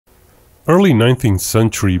Early 19th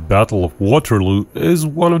century Battle of Waterloo is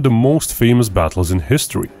one of the most famous battles in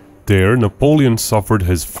history. There, Napoleon suffered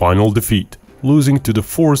his final defeat, losing to the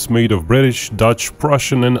force made of British, Dutch,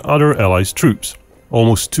 Prussian and other Allies troops.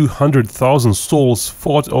 Almost 200,000 souls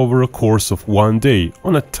fought over a course of one day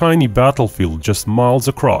on a tiny battlefield just miles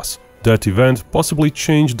across. That event possibly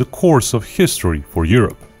changed the course of history for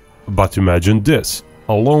Europe. But imagine this.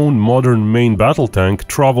 A lone modern main battle tank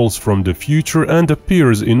travels from the future and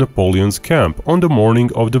appears in Napoleon's camp on the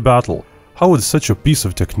morning of the battle. How would such a piece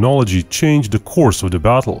of technology change the course of the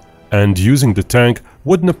battle? And using the tank,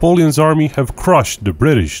 would Napoleon's army have crushed the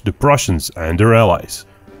British, the Prussians and their allies?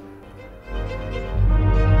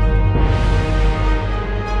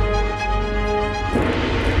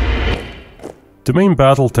 The main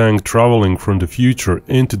battle tank traveling from the future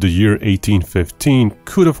into the year 1815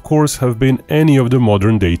 could of course have been any of the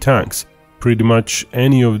modern-day tanks. Pretty much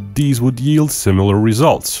any of these would yield similar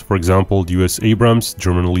results, for example the US Abrams,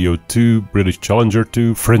 German Leopard 2, British Challenger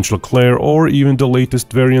 2, French Leclerc or even the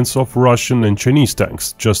latest variants of Russian and Chinese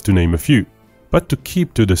tanks, just to name a few. But to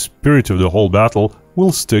keep to the spirit of the whole battle,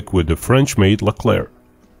 we'll stick with the French-made Leclerc.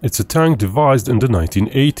 It's a tank devised in the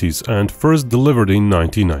 1980s and first delivered in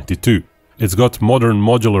 1992. It's got modern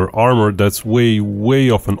modular armor that's way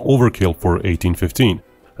off an overkill for 1815,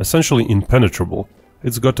 essentially impenetrable.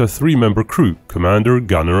 It's got a 3-member crew, commander,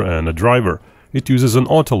 gunner and a driver. It uses an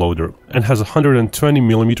autoloader and has a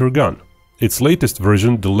 120mm gun. Its latest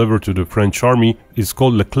version delivered to the French army is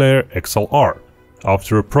called Leclerc XLR.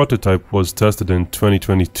 After a prototype was tested in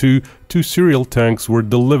 2022, 2 serial tanks were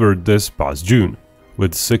delivered this past June,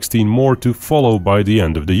 with 16 more to follow by the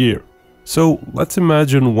end of the year. So let's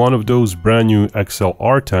imagine one of those brand new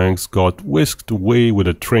XLR tanks got whisked away with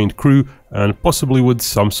a trained crew and possibly with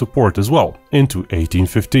some support as well, into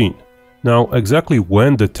 1815. Now exactly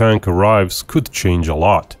when the tank arrives could change a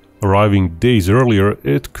lot. Arriving days earlier,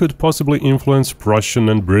 it could possibly influence Prussian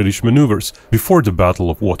and British maneuvers before the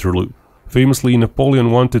Battle of Waterloo. Famously,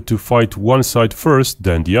 Napoleon wanted to fight one side first,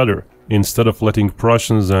 then the other, instead of letting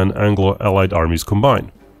Prussians and Anglo-Allied armies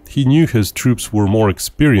combine. He knew his troops were more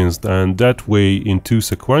experienced and that way in 2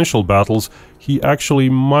 sequential battles he actually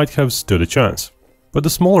might have stood a chance. But the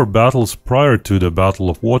smaller battles prior to the Battle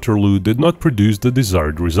of Waterloo did not produce the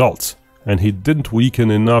desired results, and he didn't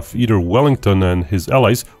weaken enough either Wellington and his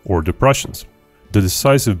allies or the Prussians. The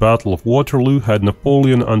decisive Battle of Waterloo had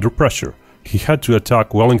Napoleon under pressure. He had to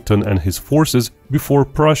attack Wellington and his forces before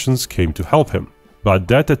Prussians came to help him. But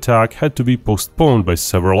that attack had to be postponed by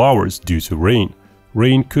several hours due to rain.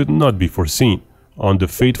 Rain could not be foreseen. On the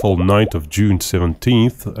fateful night of June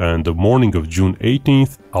 17th and the morning of June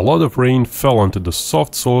 18th, a lot of rain fell onto the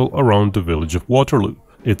soft soil around the village of Waterloo,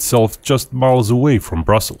 itself just miles away from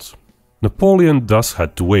Brussels. Napoleon thus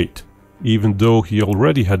had to wait. Even though he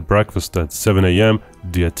already had breakfast at 7 AM,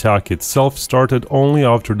 the attack itself started only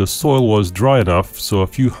after the soil was dry enough so a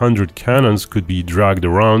few hundred cannons could be dragged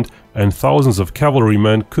around and thousands of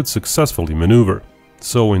cavalrymen could successfully maneuver.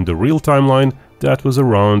 So in the real timeline, that was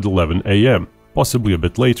around 11 AM, possibly a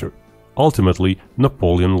bit later. Ultimately,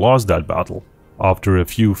 Napoleon lost that battle. After a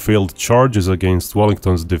few failed charges against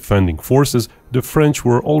Wellington's defending forces, the French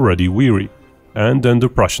were already weary, and then the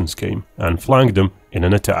Prussians came and flanked them in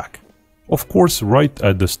an attack. Of course, right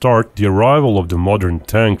at the start, the arrival of the modern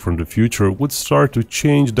tank from the future would start to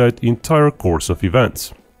change that entire course of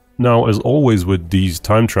events. Now, as always with these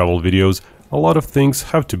time travel videos, a lot of things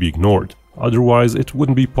have to be ignored. Otherwise, it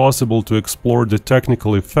wouldn't be possible to explore the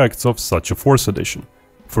technical effects of such a force addition.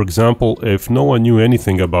 For example, if no one knew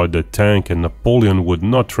anything about the tank and Napoleon would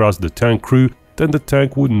not trust the tank crew, then the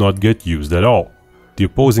tank would not get used at all. The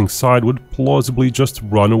opposing side would plausibly just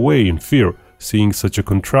run away in fear, seeing such a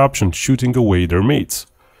contraption shooting away their mates.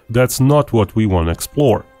 That's not what we want to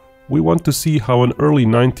explore. We want to see how an early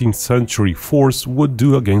 19th century force would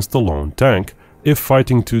do against a lone tank, if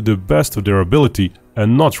fighting to the best of their ability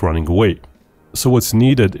and not running away. So what's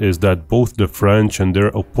needed is that both the French and their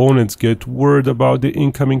opponents get word about the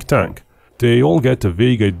incoming tank. They all get a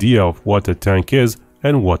vague idea of what a tank is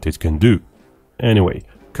and what it can do. Anyway,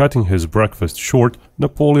 cutting his breakfast short,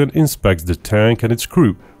 Napoleon inspects the tank and its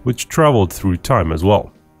crew, which traveled through time as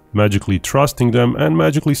well, magically trusting them and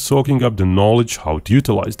magically soaking up the knowledge how to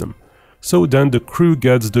utilize them. So then the crew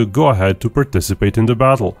gets the go-ahead to participate in the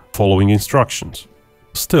battle, following instructions.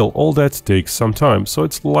 Still, all that takes some time, so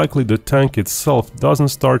it's likely the tank itself doesn't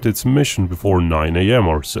start its mission before 9 AM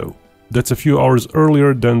or so. That's a few hours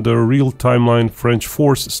earlier than the real timeline French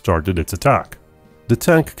force started its attack. The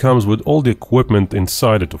tank comes with all the equipment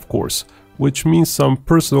inside it, of course, which means some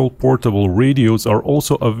personal portable radios are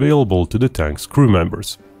also available to the tank's crew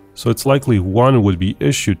members. so it's likely one would be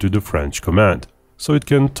issued to the French command, so it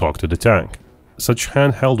can talk to the tank. Such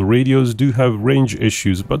handheld radios do have range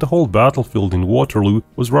issues, but the whole battlefield in Waterloo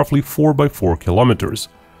was roughly 4 by 4 kilometers.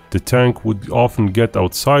 The tank would often get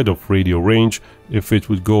outside of radio range if it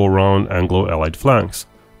would go around Anglo-Allied flanks,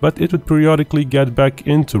 but it would periodically get back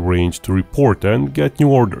into range to report and get new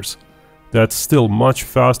orders. That's still much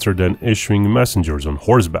faster than issuing messengers on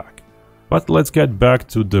horseback. But let's get back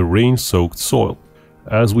to the rain-soaked soil.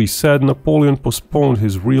 As we said, Napoleon postponed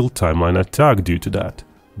his real timeline attack due to that.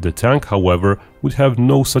 The tank, however, would have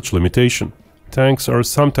no such limitation. Tanks are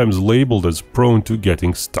sometimes labeled as prone to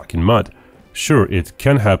getting stuck in mud. Sure, it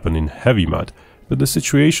can happen in heavy mud, but the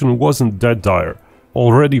situation wasn't that dire.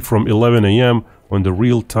 Already from 11 AM, when the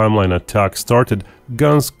real timeline attack started,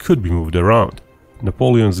 guns could be moved around.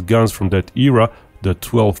 Napoleon's guns from that era, the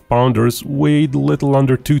 12-pounders, weighed little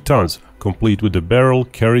under 2 tons, complete with the barrel,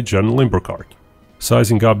 carriage and limber cart.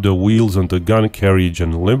 Sizing up the wheels on the gun carriage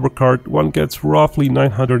and limber cart, one gets roughly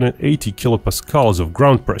 980 kilopascals of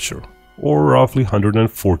ground pressure, or roughly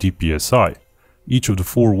 140 psi. Each of the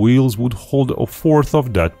 4 wheels would hold a fourth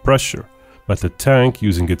of that pressure, but the tank,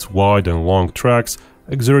 using its wide and long tracks,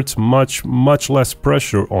 exerts much less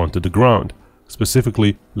pressure onto the ground.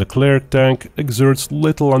 Specifically, Leclerc tank exerts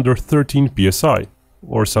little under 13 psi,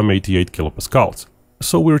 or some 88 kilopascals.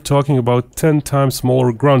 So we're talking about 10 times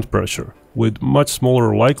smaller ground pressure, with much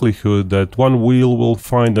smaller likelihood that one wheel will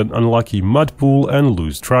find an unlucky mud pool and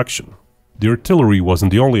lose traction. The artillery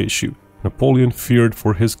wasn't the only issue. Napoleon feared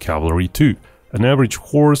for his cavalry too. An average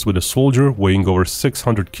horse with a soldier weighing over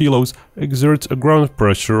 600 kilos exerts a ground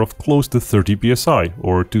pressure of close to 30 psi,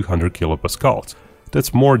 or 200 kilopascals.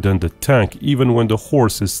 That's more than the tank even when the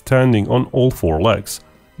horse is standing on all 4 legs.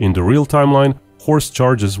 In the real timeline, horse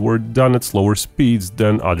charges were done at slower speeds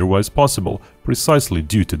than otherwise possible, precisely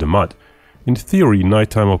due to the mud. In theory,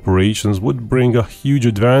 nighttime operations would bring a huge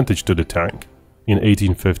advantage to the tank. In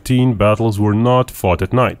 1815, battles were not fought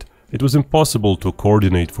at night. It was impossible to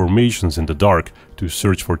coordinate formations in the dark, to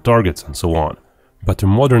search for targets and so on. But a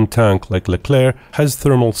modern tank like Leclerc has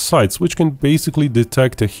thermal sights which can basically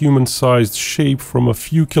detect a human-sized shape from a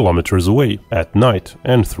few kilometers away, at night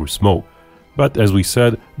and through smoke. But as we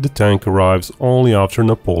said, the tank arrives only after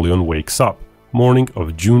Napoleon wakes up, morning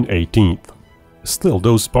of June 18th. Still,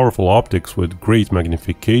 those powerful optics with great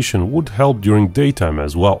magnification would help during daytime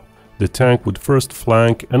as well. The tank would first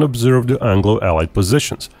flank and observe the Anglo-Allied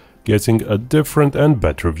positions, getting a different and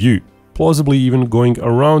better view, plausibly even going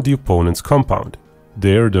around the opponent's compound.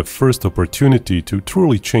 There, the first opportunity to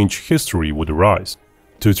truly change history would arise.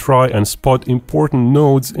 To try and spot important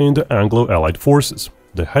nodes in the Anglo-Allied forces,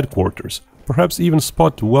 the headquarters, perhaps even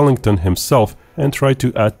spot Wellington himself and try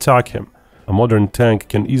to attack him. A modern tank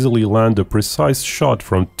can easily land a precise shot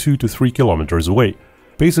from 2 to 3 kilometers away,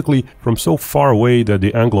 basically from so far away that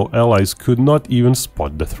the Anglo-Allies could not even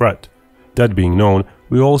spot the threat. That being known,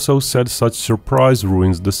 we also said such surprise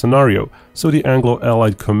ruins the scenario, so the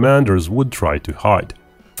Anglo-Allied commanders would try to hide.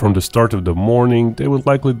 From the start of the morning, they would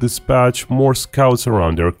likely dispatch more scouts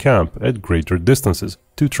around their camp at greater distances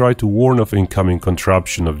to try to warn of incoming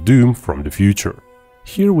contraption of doom from the future.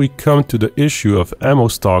 Here we come to the issue of ammo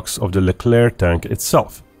stocks of the Leclerc tank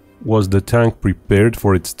itself. Was the tank prepared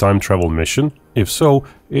for its time travel mission? If so,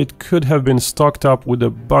 it could have been stocked up with a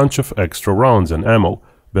bunch of extra rounds and ammo,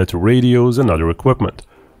 better radios and other equipment.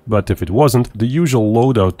 But if it wasn't, the usual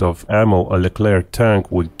loadout of ammo a Leclerc tank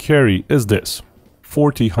would carry is this: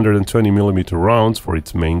 40 120mm rounds for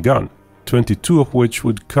its main gun, 22 of which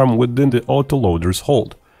would come within the autoloader's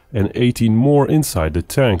hold, and 18 more inside the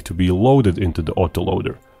tank to be loaded into the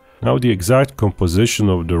autoloader. Now, the exact composition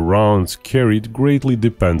of the rounds carried greatly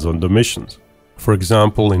depends on the missions. For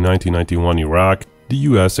example, in 1991 Iraq, the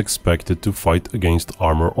US expected to fight against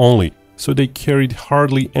armor only, so they carried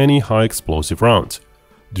hardly any high explosive rounds.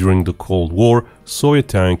 During the Cold War, Soviet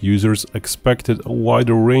tank users expected a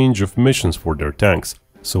wider range of missions for their tanks,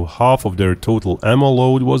 so half of their total ammo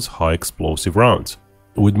load was high explosive rounds,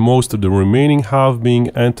 with most of the remaining half being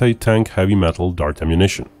anti-tank heavy metal dart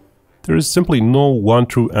ammunition. There is simply no one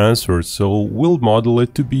true answer, so we'll model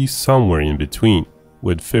it to be somewhere in between,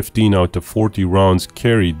 with 15 out of 40 rounds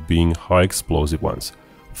carried being high explosive ones,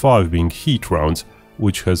 5 being heat rounds,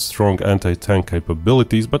 which has strong anti-tank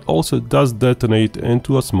capabilities but also does detonate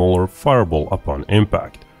into a smaller fireball upon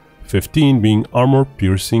impact, 15 being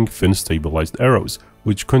armor-piercing fin-stabilized arrows,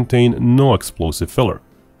 which contain no explosive filler,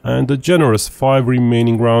 and the generous 5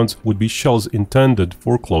 remaining rounds would be shells intended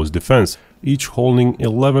for close defense, each holding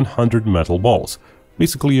 1100 metal balls,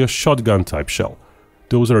 basically a shotgun-type shell.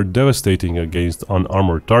 Those are devastating against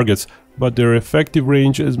unarmored targets, but their effective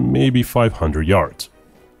range is maybe 500 yards.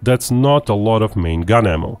 That's not a lot of main gun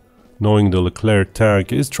ammo, knowing the Leclerc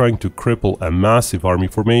tank is trying to cripple a massive army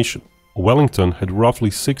formation. Wellington had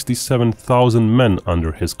roughly 67,000 men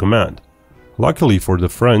under his command. Luckily for the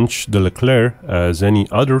French, the Leclerc, as any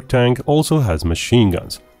other tank, also has machine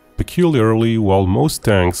guns. Peculiarly, while most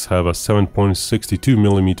tanks have a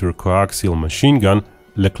 7.62mm coaxial machine gun,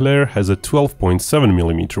 Leclerc has a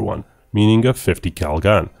 12.7mm one, meaning a 50 cal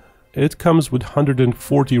gun. It comes with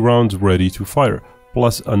 140 rounds ready to fire,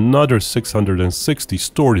 plus another 660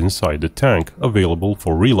 stored inside the tank, available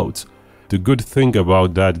for reloads. The good thing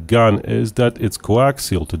about that gun is that it's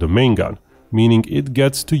coaxial to the main gun, meaning it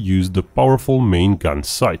gets to use the powerful main gun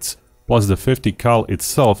sights. Plus the 50 cal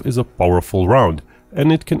itself is a powerful round,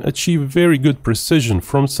 and it can achieve very good precision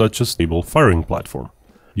from such a stable firing platform.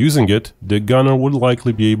 Using it, the gunner would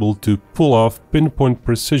likely be able to pull off pinpoint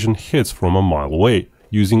precision hits from a mile away,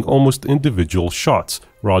 using almost individual shots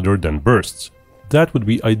rather than bursts. That would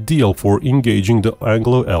be ideal for engaging the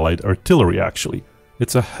Anglo-Allied artillery actually.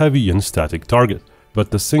 It's a heavy and static target,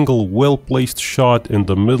 but a single well-placed shot in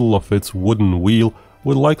the middle of its wooden wheel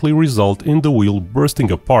would likely result in the wheel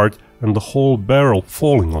bursting apart and the whole barrel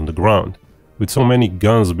falling on the ground. With so many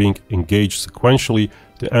guns being engaged sequentially,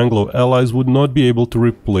 the Anglo-Allies would not be able to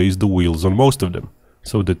replace the wheels on most of them,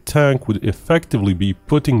 so the tank would effectively be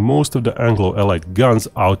putting most of the Anglo-Allied guns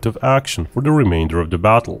out of action for the remainder of the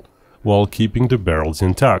battle, while keeping the barrels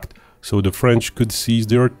intact, so the French could seize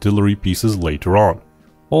the artillery pieces later on.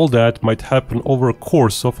 All that might happen over a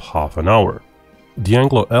course of half an hour. The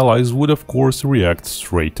Anglo-Allies would of course react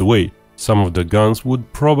straight away. Some of the guns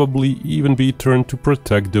would probably even be turned to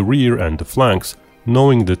protect the rear and the flanks,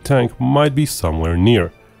 knowing the tank might be somewhere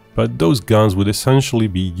near, but those guns would essentially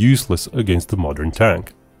be useless against the modern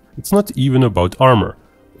tank. It's not even about armor,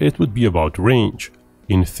 it would be about range.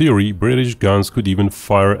 In theory, British guns could even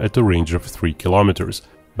fire at a range of 3 kilometers,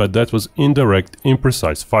 but that was indirect,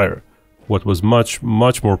 imprecise fire. What was much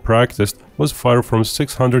more practiced was fire from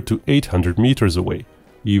 600 to 800 meters away.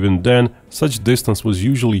 Even then, such distance was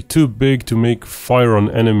usually too big to make fire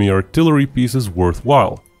on enemy artillery pieces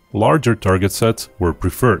worthwhile. Larger target sets were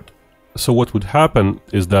preferred. So what would happen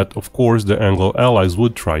is that, of course, the Anglo-Allies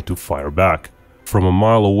would try to fire back. From a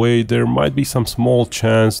mile away there might be some small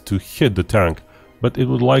chance to hit the tank, but it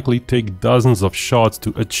would likely take dozens of shots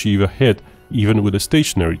to achieve a hit even with a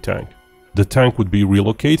stationary tank. The tank would be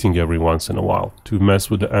relocating every once in a while to mess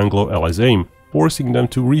with the Anglo-Allies' aim, forcing them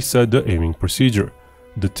to reset the aiming procedure.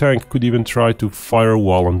 The tank could even try to fire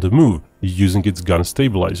while on the move, using its gun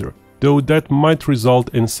stabilizer, though that might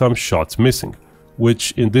result in some shots missing,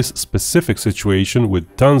 which in this specific situation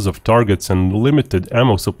with tons of targets and limited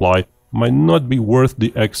ammo supply might not be worth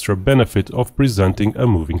the extra benefit of presenting a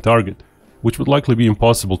moving target, which would likely be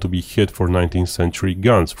impossible to be hit for 19th century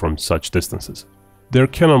guns from such distances. Their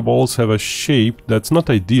cannonballs have a shape that's not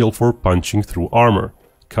ideal for punching through armor.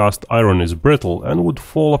 Cast iron is brittle and would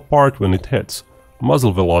fall apart when it hits.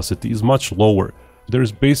 Muzzle velocity is much lower.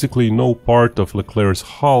 There's basically no part of Leclerc's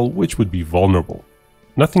hull which would be vulnerable.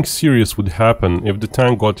 Nothing serious would happen if the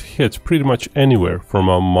tank got hit pretty much anywhere from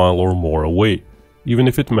a mile or more away, even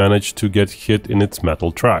if it managed to get hit in its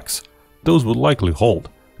metal tracks. Those would likely hold.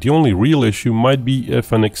 The only real issue might be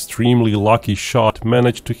if an extremely lucky shot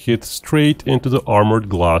managed to hit straight into the armored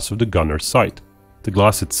glass of the gunner's sight. The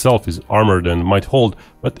glass itself is armored and might hold,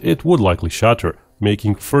 but it would likely shatter,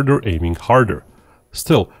 making further aiming harder.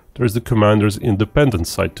 Still, there's the commander's independent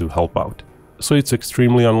sight to help out, so it's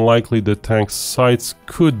extremely unlikely the tank's sights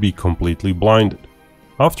could be completely blinded.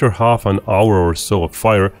 After half an hour or so of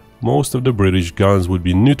fire, most of the British guns would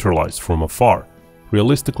be neutralized from afar.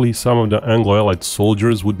 Realistically, some of the Anglo-Allied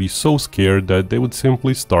soldiers would be so scared that they would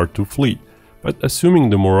simply start to flee, but assuming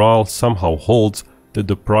the morale somehow holds, that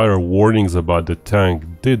the prior warnings about the tank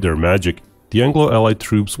did their magic, the Anglo-Allied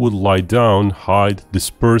troops would lie down, hide,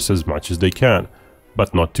 disperse as much as they can,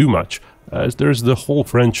 but not too much, as there's the whole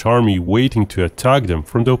French army waiting to attack them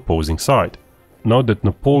from the opposing side. Now that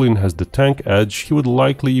Napoleon has the tank edge, he would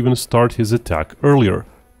likely even start his attack earlier,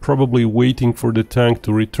 probably waiting for the tank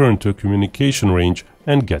to return to a communication range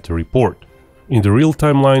and get a report. In the real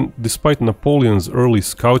timeline, despite Napoleon's early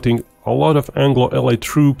scouting, a lot of Anglo-Allied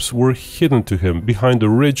troops were hidden to him behind a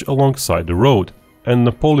ridge alongside the road, and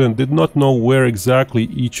Napoleon did not know where exactly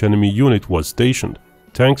each enemy unit was stationed.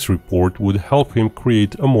 Tank's report would help him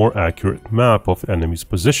create a more accurate map of enemies'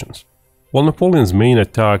 positions. While Napoleon's main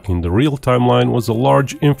attack in the real timeline was a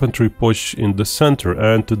large infantry push in the center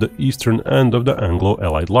and to the eastern end of the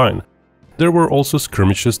Anglo-Allied line, there were also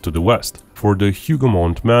skirmishes to the west, for the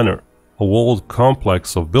Hougoumont Manor, a walled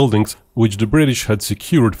complex of buildings which the British had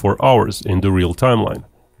secured for hours in the real timeline.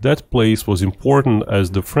 That place was important as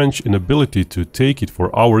the French inability to take it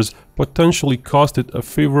for hours potentially cost it a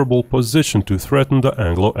favorable position to threaten the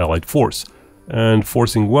Anglo-Allied force, and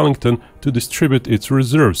forcing Wellington to distribute its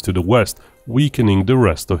reserves to the west, weakening the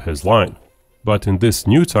rest of his line. But in this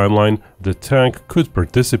new timeline, the tank could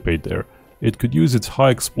participate there. It could use its high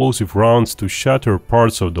explosive rounds to shatter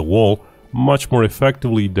parts of the wall much more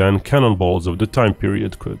effectively than cannonballs of the time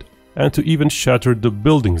period could, and to even shatter the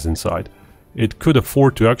buildings inside. It could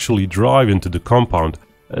afford to actually drive into the compound,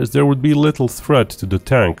 as there would be little threat to the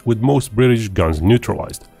tank with most British guns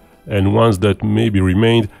neutralized, and ones that maybe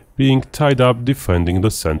remained being tied up defending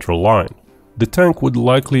the central line. The tank would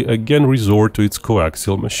likely again resort to its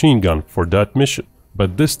coaxial machine gun for that mission,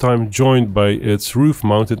 but this time joined by its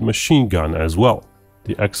roof-mounted machine gun as well.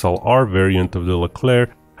 The XLR variant of the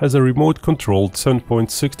Leclerc has a remote-controlled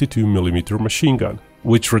 7.62mm machine gun,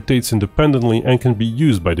 which rotates independently and can be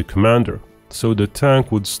used by the commander. So the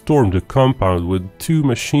tank would storm the compound with two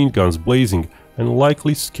machine guns blazing and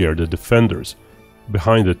likely scare the defenders.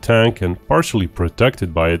 Behind the tank and partially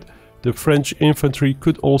protected by it, the French infantry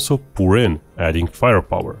could also pour in, adding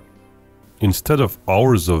firepower. Instead of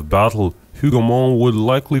hours of battle, Hougomont would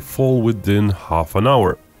likely fall within half an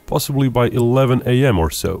hour, possibly by 11 AM or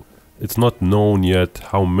so. It's not known yet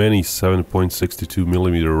how many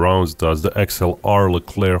 7.62mm rounds does the XLR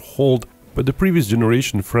Leclerc hold, but the previous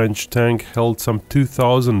generation French tank held some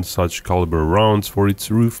 2000 such caliber rounds for its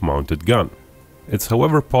roof-mounted gun. It's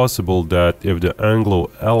however possible that if the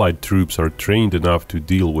Anglo-Allied troops are trained enough to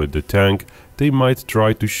deal with the tank, they might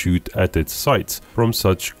try to shoot at its sights from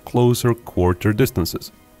such closer quarter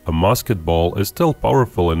distances. A musket ball is still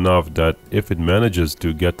powerful enough that if it manages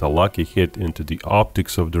to get a lucky hit into the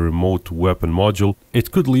optics of the remote weapon module,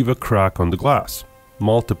 it could leave a crack on the glass.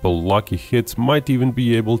 Multiple lucky hits might even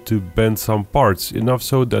be able to bend some parts enough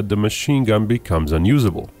so that the machine gun becomes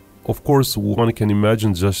unusable. Of course, one can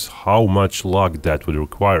imagine just how much luck that would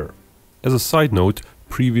require. As a side note,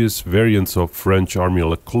 previous variants of French Army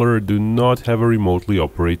Leclerc do not have a remotely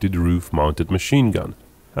operated roof-mounted machine gun.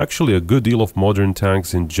 Actually, a good deal of modern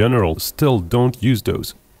tanks in general still don't use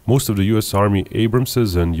those. Most of the US Army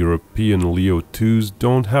Abramses and European Leo 2s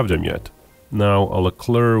don't have them yet. Now, a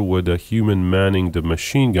Leclerc with a human manning the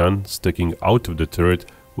machine gun sticking out of the turret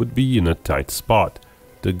would be in a tight spot.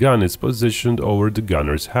 The gun is positioned over the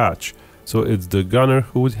gunner's hatch, so it's the gunner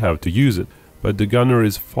who would have to use it, but the gunner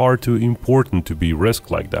is far too important to be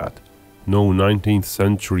risked like that. No 19th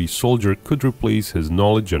century soldier could replace his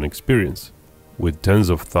knowledge and experience. With tens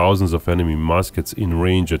of thousands of enemy muskets in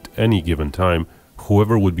range at any given time,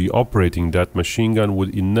 whoever would be operating that machine gun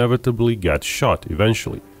would inevitably get shot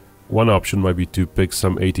eventually. One option might be to pick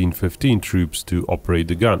some 1815 troops to operate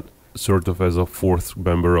the gun, sort of as a fourth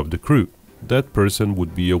member of the crew. That person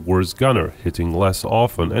would be a worse gunner, hitting less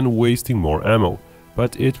often and wasting more ammo,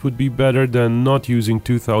 but it would be better than not using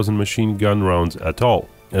 2000 machine gun rounds at all,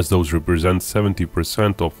 as those represent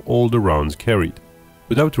 70% of all the rounds carried.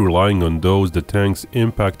 Without relying on those, the tank's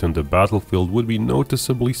impact on the battlefield would be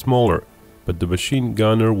noticeably smaller, but the machine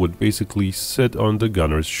gunner would basically sit on the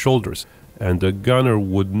gunner's shoulders, and the gunner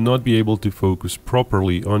would not be able to focus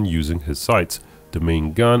properly on using his sights, the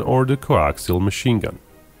main gun or the coaxial machine gun.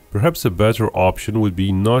 Perhaps a better option would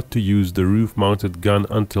be not to use the roof-mounted gun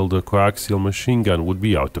until the coaxial machine gun would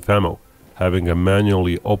be out of ammo. Having a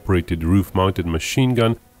manually operated roof-mounted machine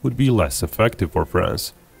gun would be less effective for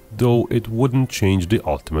France, though it wouldn't change the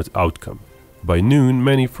ultimate outcome. By noon,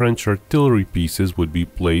 many French artillery pieces would be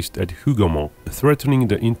placed at Hougomont, threatening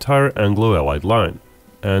the entire Anglo-Allied line,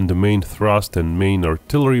 and the main thrust and main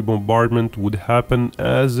artillery bombardment would happen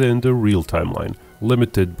as in the real timeline,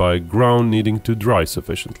 limited by ground needing to dry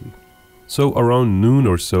sufficiently. So around noon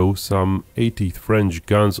or so, some 80 French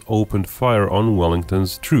guns opened fire on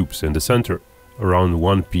Wellington's troops in the center. Around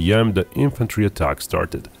 1 PM the infantry attack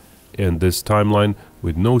started. In this timeline,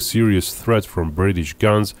 with no serious threat from British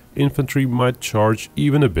guns, infantry might charge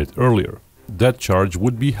even a bit earlier. That charge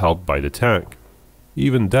would be helped by the tank.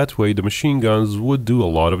 Even that way the machine guns would do a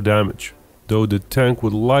lot of damage, though the tank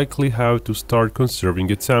would likely have to start conserving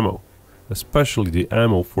its ammo, especially the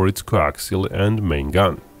ammo for its coaxial and main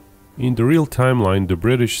gun. In the real timeline, the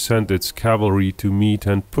British sent its cavalry to meet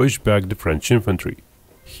and push back the French infantry.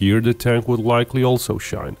 Here the tank would likely also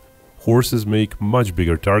shine. Horses make much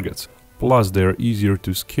bigger targets, plus they are easier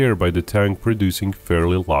to scare by the tank producing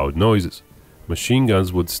fairly loud noises. Machine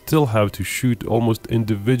guns would still have to shoot almost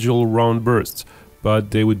individual round bursts,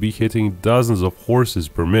 but they would be hitting dozens of horses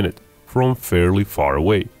per minute from fairly far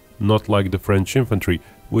away, not like the French infantry,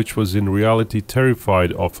 which was in reality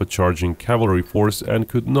terrified of a charging cavalry force and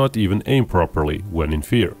could not even aim properly when in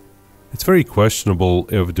fear. It's very questionable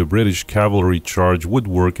if the British cavalry charge would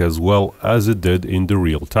work as well as it did in the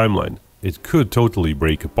real timeline. It could totally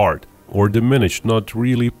break apart, or diminish, not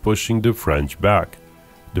really pushing the French back.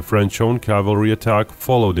 The French-owned cavalry attack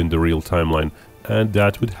followed in the real timeline, and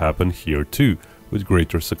that would happen here too, with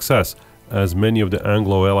greater success, as many of the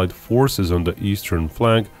Anglo-Allied forces on the eastern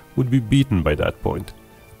flank would be beaten by that point.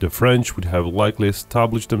 The French would have likely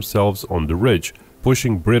established themselves on the ridge,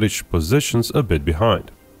 pushing British positions a bit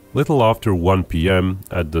behind. Little after 1 p.m,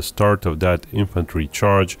 at the start of that infantry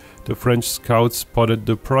charge, the French scouts spotted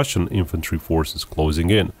the Prussian infantry forces closing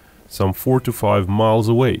in, some 4 to 5 miles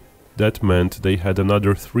away. That meant they had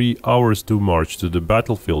another 3 hours to march to the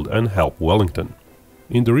battlefield and help Wellington.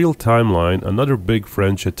 In the real timeline, another big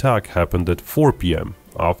French attack happened at 4 p.m,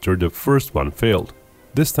 after the first one failed,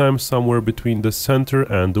 this time somewhere between the center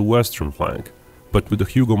and the western flank. But with the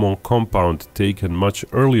Hougomont compound taken much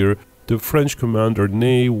earlier, the French commander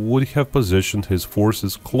Ney would have positioned his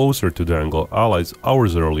forces closer to the Anglo-Allies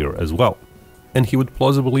hours earlier as well, and he would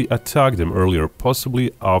plausibly attack them earlier,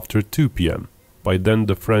 possibly after 2 p.m. By then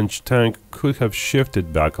the French tank could have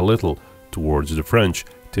shifted back a little towards the French,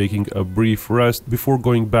 taking a brief rest before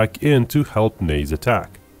going back in to help Ney's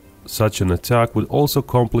attack. Such an attack would also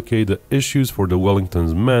complicate the issues for the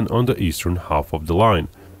Wellington's men on the eastern half of the line,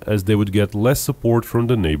 as they would get less support from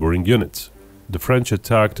the neighboring units. The French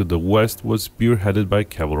attack to the west was spearheaded by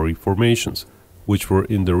cavalry formations, which were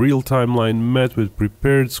in the real timeline met with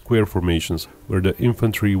prepared square formations where the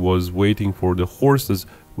infantry was waiting for the horses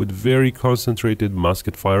with very concentrated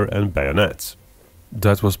musket fire and bayonets.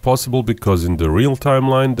 That was possible because in the real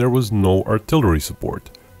timeline there was no artillery support,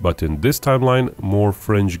 but in this timeline more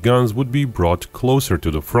French guns would be brought closer to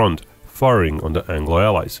the front, firing on the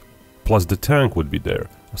Anglo-Allies. Plus the tank would be there.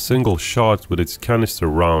 A single shot with its canister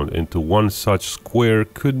round into one such square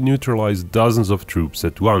could neutralize dozens of troops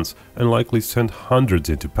at once and likely send hundreds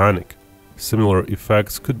into panic. Similar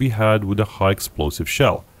effects could be had with a high explosive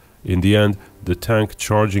shell. In the end, the tank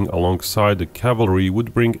charging alongside the cavalry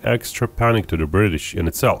would bring extra panic to the British in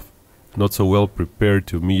itself. Not so well prepared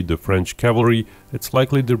to meet the French cavalry, it's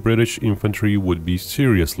likely the British infantry would be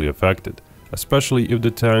seriously affected, especially if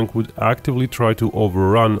the tank would actively try to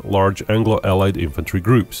overrun large Anglo-Allied infantry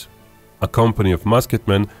groups. A company of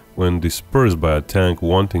musketmen, when dispersed by a tank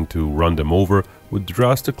wanting to run them over, would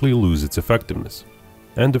drastically lose its effectiveness.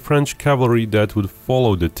 And the French cavalry that would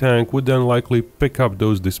follow the tank would then likely pick up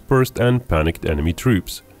those dispersed and panicked enemy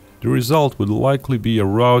troops. The result would likely be a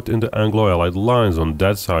rout in the Anglo-Allied lines on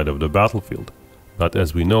that side of the battlefield. But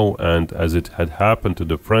as we know, and as it had happened to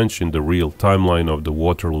the French in the real timeline of the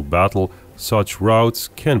Waterloo battle, such routs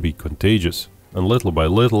can be contagious, and little by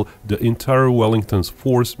little the entire Wellington's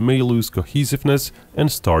force may lose cohesiveness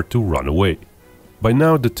and start to run away. By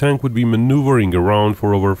now the tank would be maneuvering around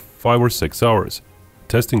for over 5 or 6 hours.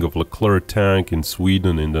 Testing of Leclerc tank in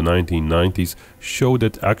Sweden in the 1990s showed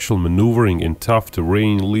that actual maneuvering in tough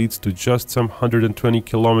terrain leads to just some 120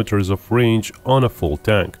 kilometers of range on a full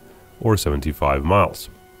tank, or 75 miles.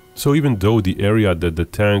 So even though the area that the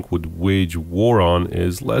tank would wage war on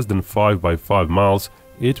is less than 5 by 5 miles,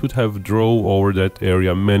 it would have drove over that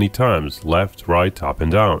area many times, left, right, up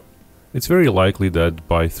and down. It's very likely that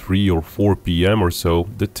by 3 or 4 p.m. or so,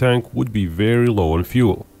 the tank would be very low on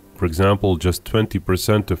fuel. For example, just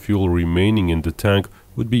 20% of fuel remaining in the tank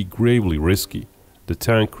would be gravely risky. The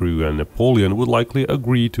tank crew and Napoleon would likely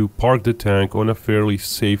agree to park the tank on a fairly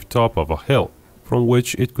safe top of a hill, from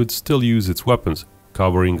which it could still use its weapons,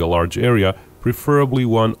 covering a large area, preferably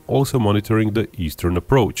one also monitoring the eastern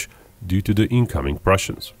approach, due to the incoming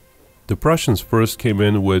Prussians. The Prussians first came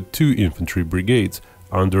in with 2 infantry brigades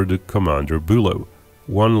under the commander Bülow,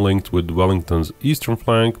 one linked with Wellington's eastern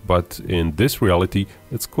flank, but in this reality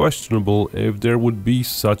it's questionable if there would be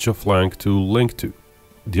such a flank to link to.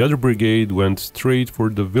 The other brigade went straight for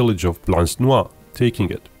the village of Plancenoit, taking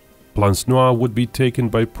it. Plancenoit would be taken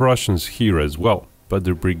by Prussians here as well, but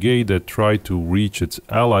the brigade that tried to reach its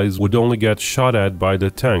allies would only get shot at by the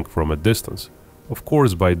tank from a distance. Of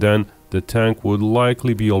course, by then the tank would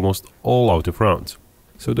likely be almost all out of rounds.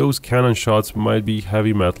 So those cannon shots might be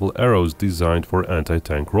heavy metal arrows designed for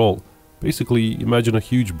anti-tank roll. Basically, imagine a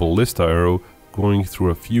huge ballista arrow going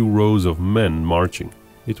through a few rows of men marching.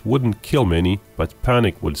 It wouldn't kill many, but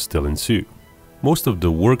panic would still ensue. Most of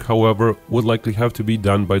the work, however, would likely have to be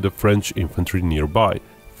done by the French infantry nearby,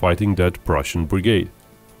 fighting that Prussian brigade.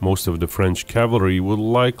 Most of the French cavalry would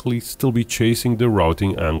likely still be chasing the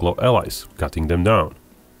routing Anglo-Allies, cutting them down.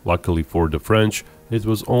 Luckily for the French, it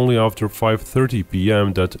was only after 5:30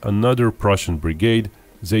 p.m. that another Prussian brigade,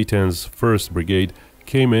 Zeytin's 1st Brigade,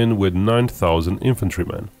 came in with 9,000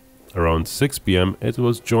 infantrymen. Around 6 p.m. it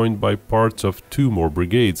was joined by parts of 2 more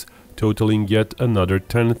brigades, totaling yet another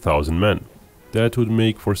 10,000 men. That would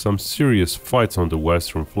make for some serious fights on the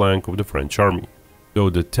western flank of the French army. Though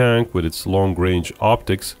the tank with its long-range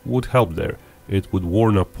optics would help there, it would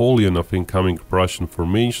warn Napoleon of incoming Prussian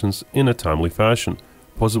formations in a timely fashion,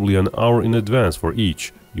 possibly an hour in advance for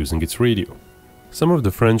each, using its radio. Some of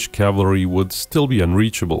the French cavalry would still be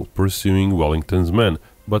unreachable, pursuing Wellington's men,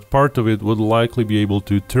 but part of it would likely be able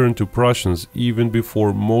to turn to Prussians even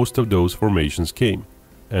before most of those formations came.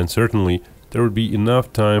 And certainly, there would be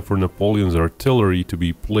enough time for Napoleon's artillery to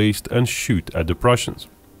be placed and shoot at the Prussians.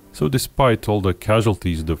 So despite all the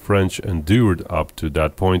casualties the French endured up to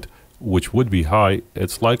that point, which would be high,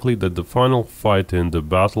 it's likely that the final fight in the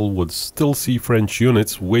battle would still see French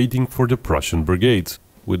units waiting for the Prussian brigades,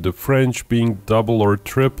 with the French being double or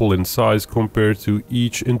triple in size compared to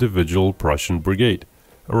each individual Prussian brigade.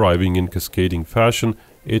 Arriving in cascading fashion,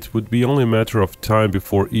 it would be only a matter of time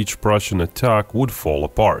before each Prussian attack would fall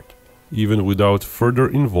apart, even without further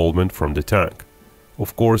involvement from the tank.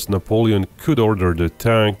 Of course, Napoleon could order the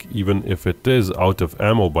tank, even if it is out of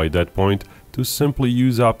ammo by that point, to simply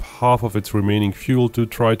use up half of its remaining fuel to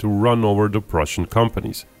try to run over the Prussian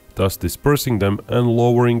companies, thus dispersing them and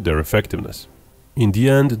lowering their effectiveness. In the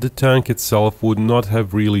end, the tank itself would not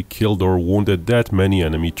have really killed or wounded that many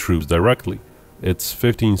enemy troops directly. Its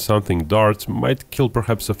 15-something darts might kill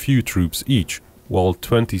perhaps a few troops each, while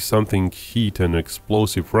 20-something heat and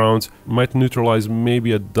explosive rounds might neutralize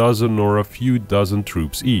maybe a dozen or a few dozen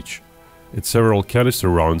troops each. Its several canister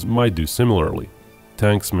rounds might do similarly.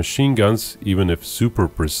 Tank's machine guns, even if super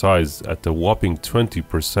precise at a whopping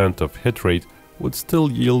 20% of hit rate, would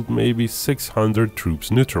still yield maybe 600 troops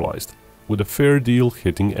neutralized, with a fair deal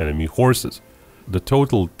hitting enemy horses. The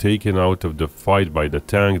total taken out of the fight by the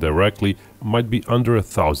tank directly might be under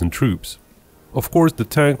 1,000 troops. Of course, the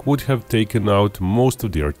tank would have taken out most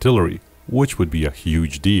of the artillery, which would be a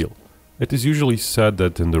huge deal. It is usually said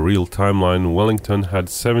that in the real timeline Wellington had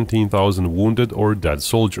 17,000 wounded or dead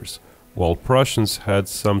soldiers, while Prussians had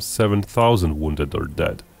some 7,000 wounded or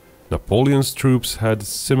dead. Napoleon's troops had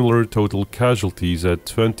similar total casualties at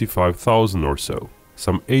 25,000 or so.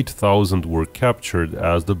 Some 8,000 were captured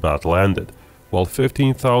as the battle ended, while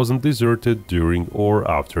 15,000 deserted during or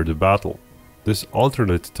after the battle. This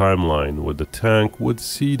alternate timeline with the tank would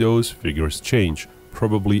see those figures change,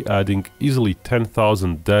 probably adding easily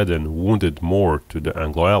 10,000 dead and wounded more to the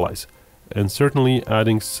Anglo-Allies, and certainly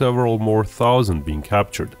adding several more thousand being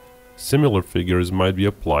captured. Similar figures might be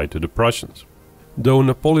applied to the Prussians. Though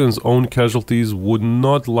Napoleon's own casualties would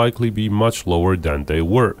not likely be much lower than they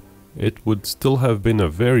were, it would still have been a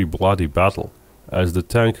very bloody battle, as the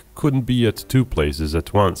tank couldn't be at 2 places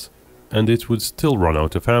at once, and it would still run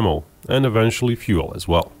out of ammo, and eventually fuel as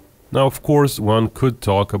well. Now, of course, one could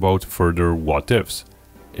talk about further what-ifs.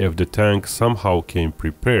 If the tank somehow came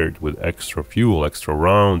prepared with extra fuel, extra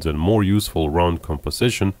rounds and more useful round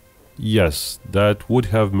composition, yes, that would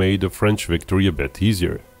have made the French victory a bit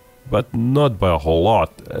easier. But not by a whole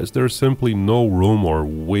lot, as there's simply no room or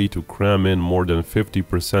way to cram in more than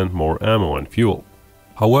 50% more ammo and fuel.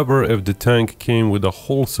 However, if the tank came with a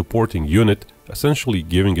whole supporting unit, essentially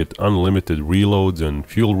giving it unlimited reloads and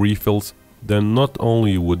fuel refills, then not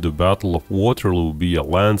only would the Battle of Waterloo be a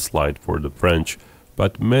landslide for the French,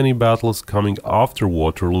 but many battles coming after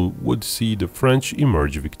Waterloo would see the French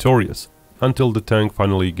emerge victorious, until the tank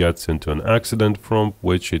finally gets into an accident from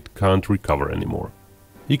which it can't recover anymore.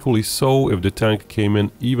 Equally so, if the tank came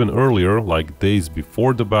in even earlier, like days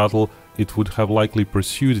before the battle, it would have likely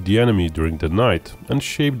pursued the enemy during the night and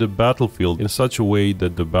shaped the battlefield in such a way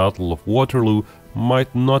that the Battle of Waterloo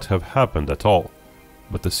might not have happened at all.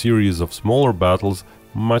 But a series of smaller battles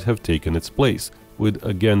might have taken its place, with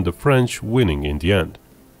again the French winning in the end.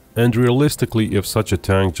 And realistically, if such a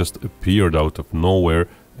tank just appeared out of nowhere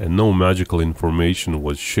and no magical information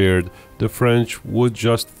was shared, the French would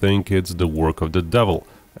just think it's the work of the devil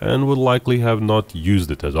and would likely have not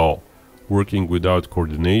used it at all. Working without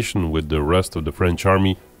coordination with the rest of the French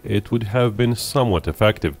army, it would have been somewhat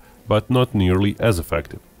effective, but not nearly as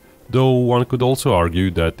effective. Though one could also argue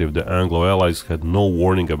that if the Anglo-Allies had no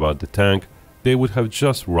warning about the tank, they would have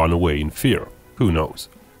just run away in fear. Who knows?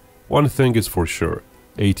 One thing is for sure,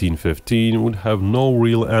 1815 would have no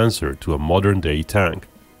real answer to a modern-day tank.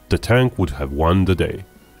 The tank would have won the day.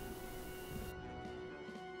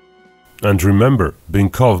 And remember,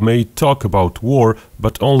 Binkov may talk about war,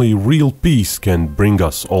 but only real peace can bring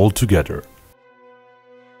us all together.